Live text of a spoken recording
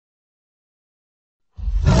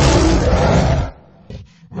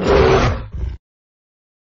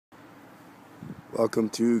Welcome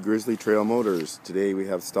to Grizzly Trail Motors. Today we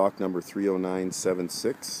have stock number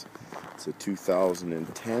 30976. It's a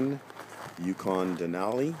 2010 Yukon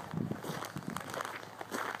Denali.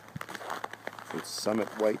 It's Summit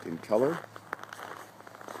White in color.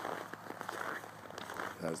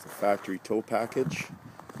 It has the factory tow package,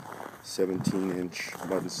 17-inch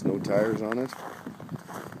mud and snow tires on it.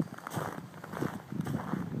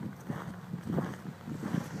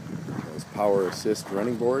 It has power assist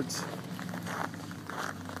running boards.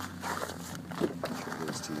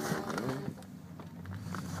 To you right now.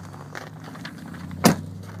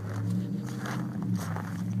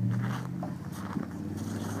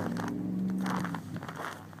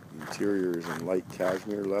 The interior is in light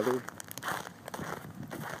cashmere leather.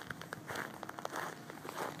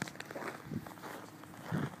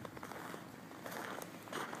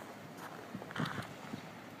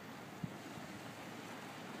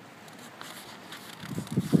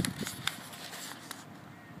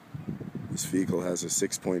 This vehicle has a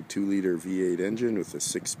 6.2-liter V8 engine with a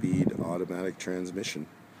 6-speed automatic transmission.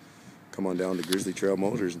 Come on down to Grizzly Trail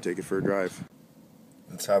Motors and take it for a drive.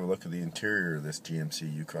 Let's have a look at the interior of this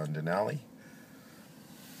GMC Yukon Denali.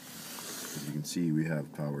 As you can see, we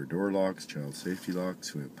have power door locks, child safety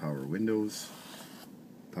locks, we have power windows,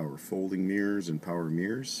 power folding mirrors, and power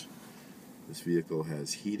mirrors. This vehicle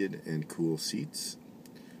has heated and cool seats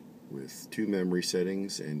with 2 memory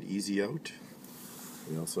settings and easy out.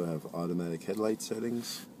 We also have automatic headlight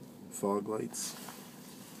settings, fog lights,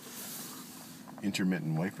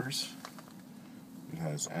 intermittent wipers. It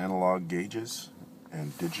has analog gauges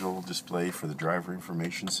and digital display for the driver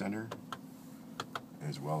information center,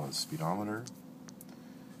 as well as speedometer.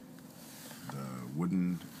 The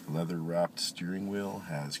wooden leather wrapped steering wheel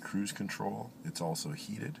has cruise control. It's also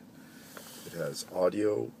heated. It has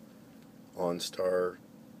audio, OnStar,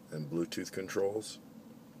 and Bluetooth controls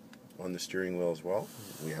on the steering wheel as well.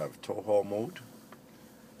 We have tow haul mode,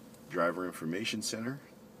 driver information center.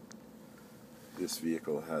 This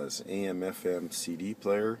vehicle has AM/FM CD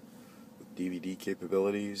player with DVD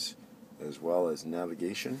capabilities as well as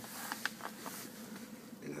navigation.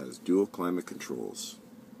 It has dual climate controls.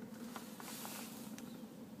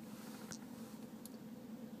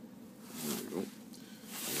 There we go.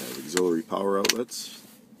 We have auxiliary power outlets,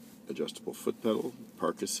 adjustable foot pedal,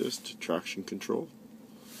 park assist, traction control.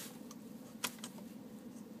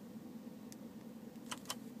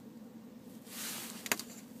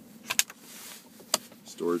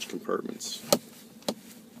 Storage compartments,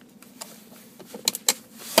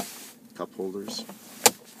 cup holders,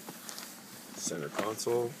 center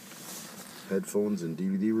console, headphones and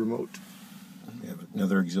DVD remote. We have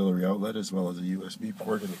another auxiliary outlet as well as a USB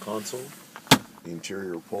port in the console. The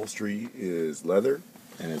interior upholstery is leather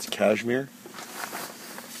and it's cashmere.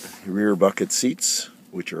 Rear bucket seats,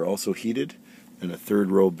 which are also heated, and a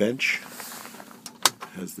third row bench.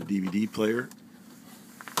 Has the DVD player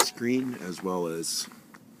screen as well as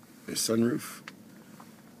a sunroof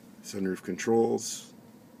controls,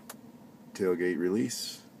 tailgate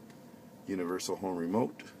release, universal home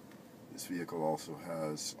remote. This vehicle also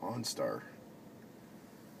has OnStar.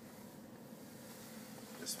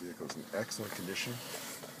 This vehicle is in excellent condition.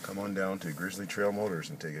 Come on down to Grizzly Trail Motors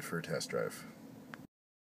and take it for a test drive.